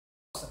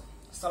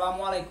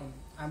Assalamu alaikum.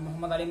 I'm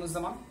Muhammad Ali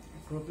Muzzaman,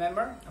 group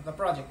member of the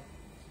project.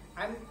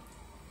 I'm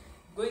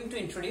going to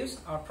introduce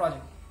our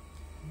project.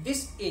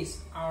 This is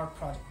our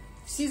project.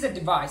 This is a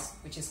device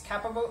which is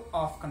capable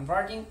of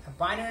converting a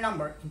binary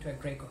number into a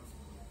gray code.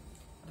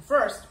 But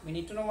first, we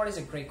need to know what is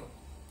a gray code.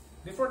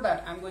 Before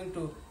that, I'm going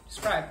to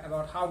describe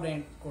about how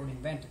gray code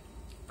invented.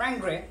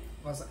 Frank Gray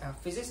was a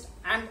physicist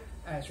and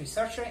a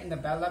researcher in the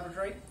Bell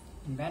Laboratory,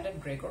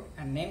 invented gray code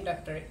and named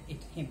after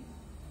it him.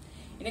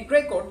 In a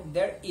gray code,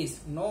 there is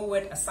no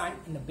weight assigned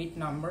in the bit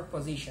number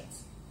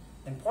positions.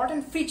 The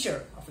important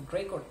feature of a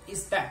gray code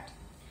is that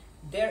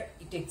it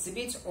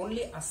exhibits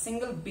only a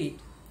single bit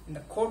and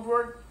the code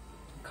word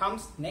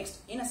comes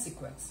next in a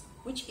sequence,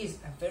 which is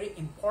a very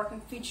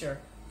important feature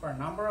for a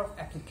number of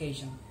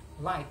applications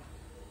like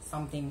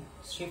something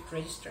shift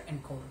register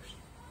encoders.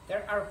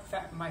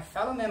 My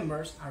fellow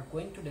members are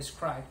going to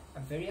describe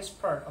a various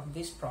part of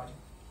this project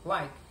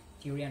like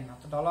theory and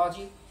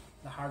methodology,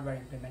 the hardware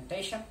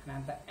implementation, and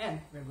at the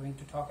end we're going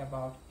to talk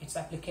about its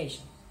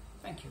application.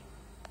 Thank you.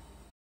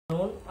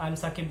 I'm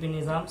Sakib bin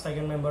Nizam,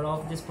 second member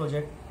of this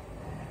project,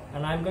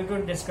 and I'm going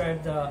to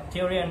describe the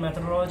theory and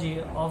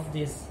methodology of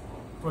this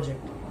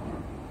project.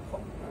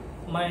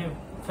 One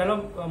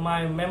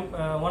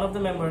of the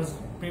members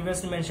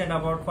previously mentioned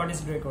about what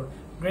is gray code.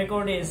 Gray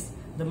code is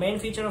the main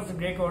feature of the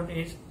gray code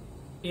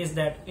is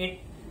that it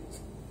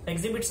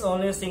exhibits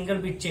only a single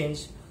bit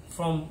change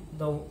from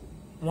the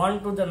one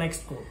to the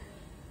next code.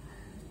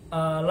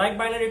 Like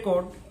binary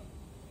code,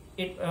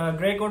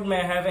 gray code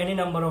may have any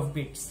number of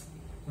bits.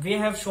 We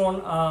have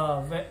shown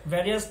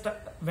various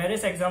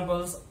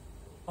examples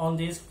on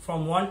this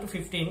from 1 to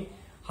 15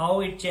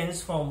 how it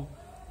changes.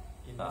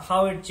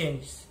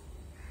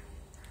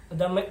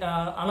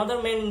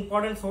 Another main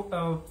important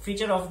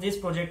feature of this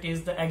project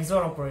is the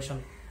XOR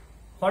operation.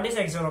 What is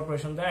XOR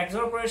operation? The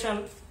XOR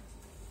operation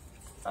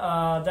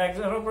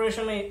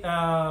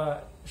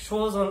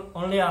shows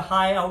only a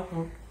high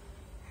output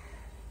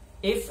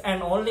if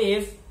and only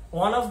if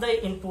one of the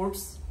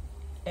inputs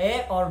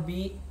A or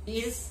B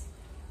is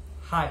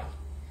high,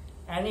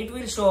 and it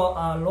will show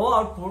a low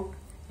output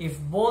if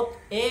both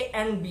A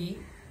and B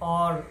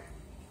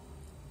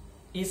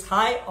is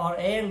high or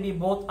A and B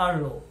both are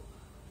low.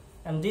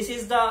 And this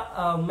is the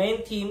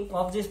main theme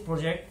of this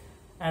project,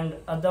 and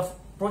the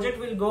project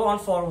will go on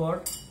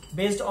forward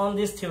based on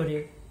this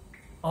theory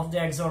of the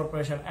XOR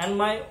operation, and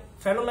my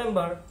fellow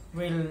member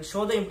will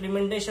show the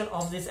implementation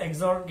of this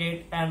XOR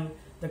gate and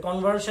the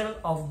conversion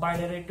of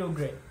binary to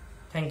gray.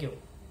 Thank you.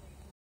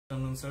 Good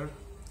afternoon, sir.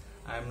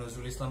 I am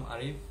Nuzul Islam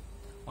Arif,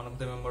 one of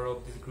the member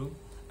of this group.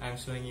 I am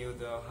showing you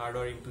the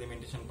hardware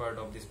implementation part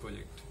of this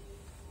project.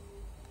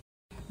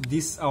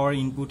 This our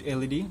input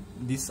LED,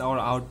 this our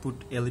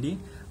output LED,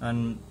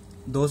 and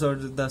those are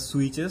the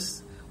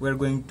switches. We are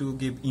going to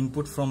give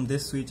input from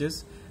these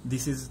switches.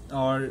 This is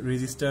our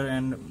resistor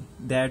and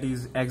that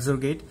is XOR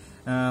gate.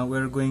 We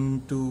are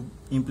going to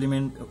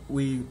implement.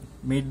 We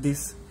made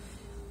this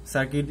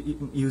circuit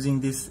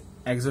using this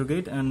XOR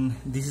gate, and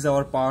this is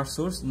our power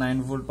source,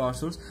 9-volt power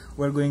source.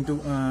 We are going to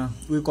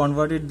we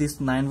converted this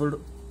 9-volt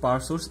power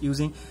source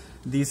using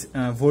this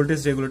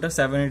voltage regulator,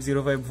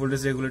 7805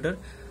 voltage regulator,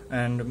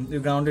 and we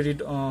grounded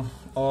it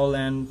all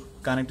and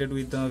connected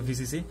with the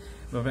VCC.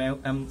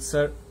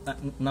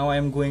 Now I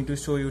am going to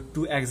show you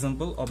two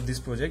examples of this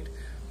project.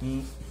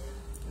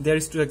 There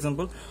is two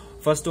examples.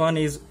 First one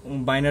is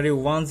binary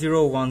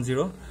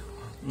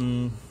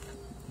 1010.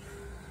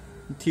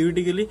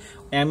 Theoretically,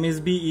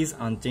 MSB is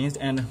unchanged,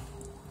 and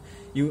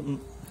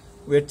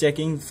we are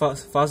checking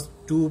first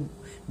 2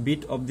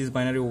 bit of this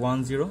binary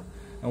 10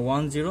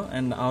 and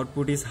the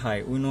output is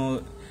high.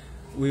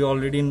 We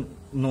already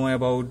know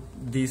about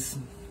these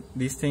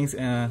things.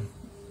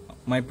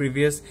 My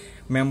previous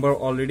member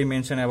already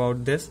mentioned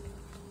about this.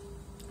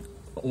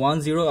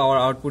 10 our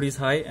output is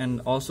high,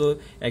 and also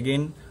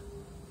again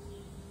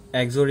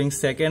XORing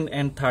second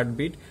and third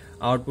bit,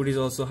 output is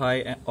also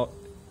high.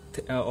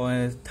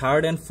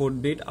 Third and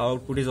fourth bit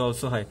output is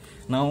also high.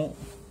 Now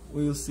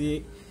we will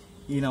see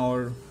in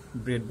our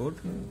breadboard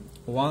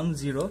 10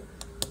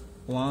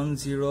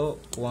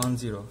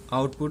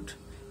 output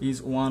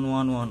is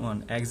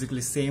 1111,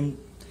 exactly same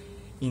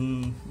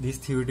in this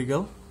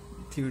theoretical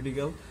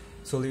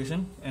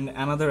solution. And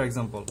another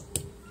example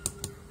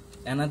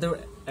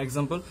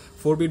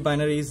 4-bit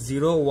binary is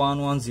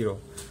 0110.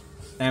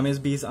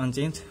 MSB is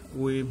unchanged.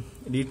 We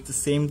did the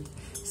same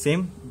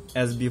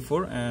as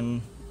before,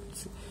 and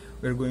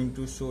we are going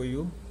to show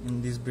you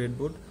in this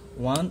breadboard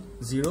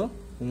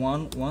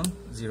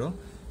 10110,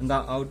 and the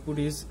output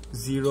is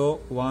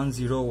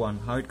 0101.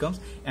 How it comes?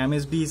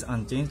 MSB is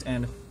unchanged,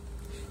 and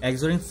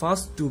XORing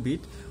first 2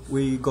 bit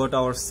we got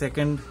our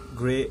second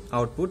gray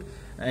output.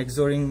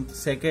 XORing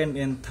second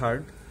and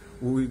third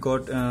we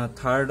got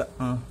third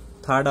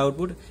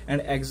output,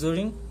 and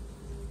XORing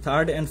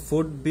third and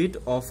fourth bit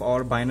of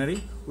our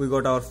binary we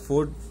got our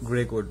fourth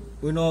gray code.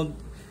 We know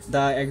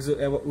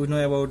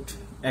about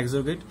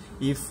XOR gate.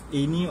 If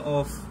any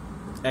of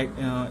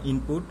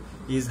input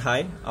is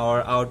high,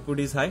 our output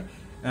is high.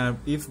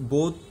 If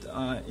both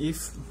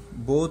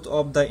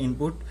of the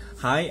input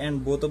high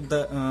and both of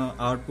the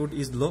output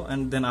is low,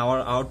 and then our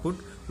output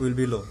will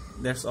be low.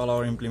 That's all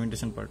our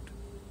implementation part.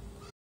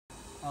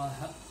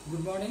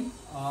 Good morning.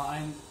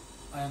 I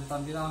am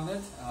Tanvir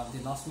Ahmed,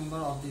 the last member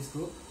of this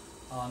group.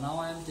 Now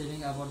I am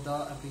telling about the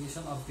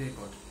application of gray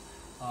code.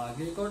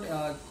 Gray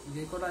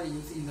code are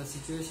used in the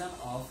situation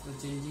of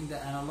changing the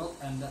analog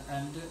and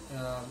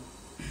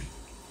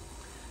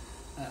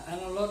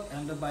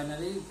the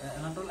binary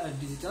analog and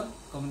digital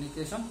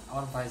communication,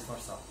 or vice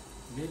versa.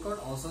 Gray code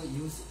also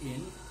used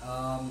in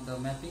the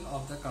mapping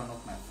of the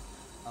Karnaugh map.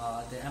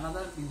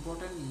 Another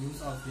important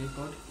use of gray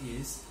code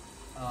is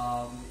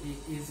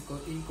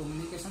in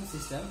communication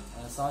system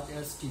such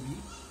as TV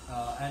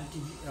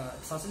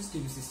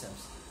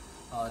systems.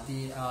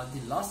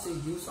 The last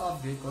use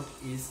of gray code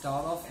is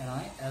Tower of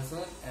Hanoi as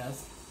well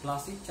as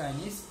classic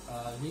Chinese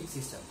ring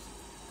systems.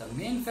 The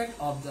main fact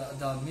of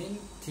the main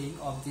thing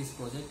of this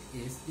project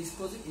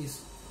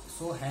is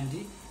so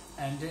handy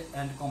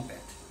and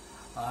compact.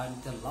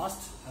 And the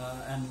last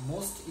and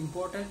most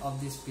important of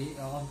this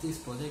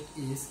project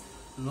is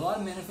lower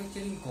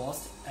manufacturing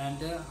cost and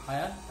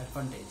higher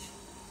advantage.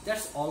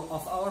 That's all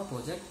of our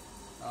project.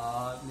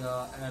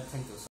 Thank you.